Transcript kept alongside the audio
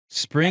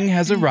Spring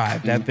has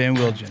arrived at Van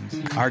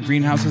Wilgen's. Our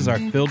greenhouses are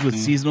filled with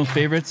seasonal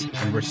favorites,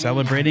 and we're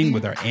celebrating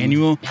with our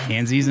annual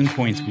Pansies and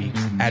Points Week.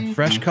 Add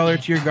fresh color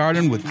to your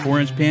garden with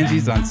 4-inch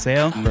pansies on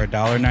sale for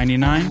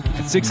 $1.99 and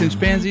 6-inch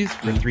pansies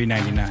for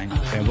 $3.99.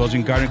 Van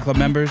Wilgen Garden Club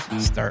members,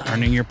 start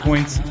earning your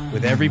points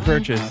with every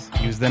purchase.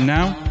 Use them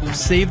now or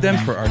save them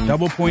for our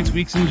double points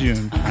weeks in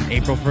June. On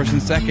April 1st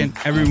and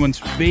 2nd, everyone's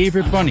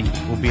favorite bunny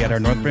will be at our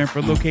North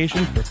Branford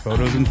location for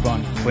photos and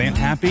fun. Plant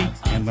happy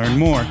and learn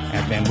more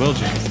at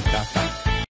vanwilgens.com.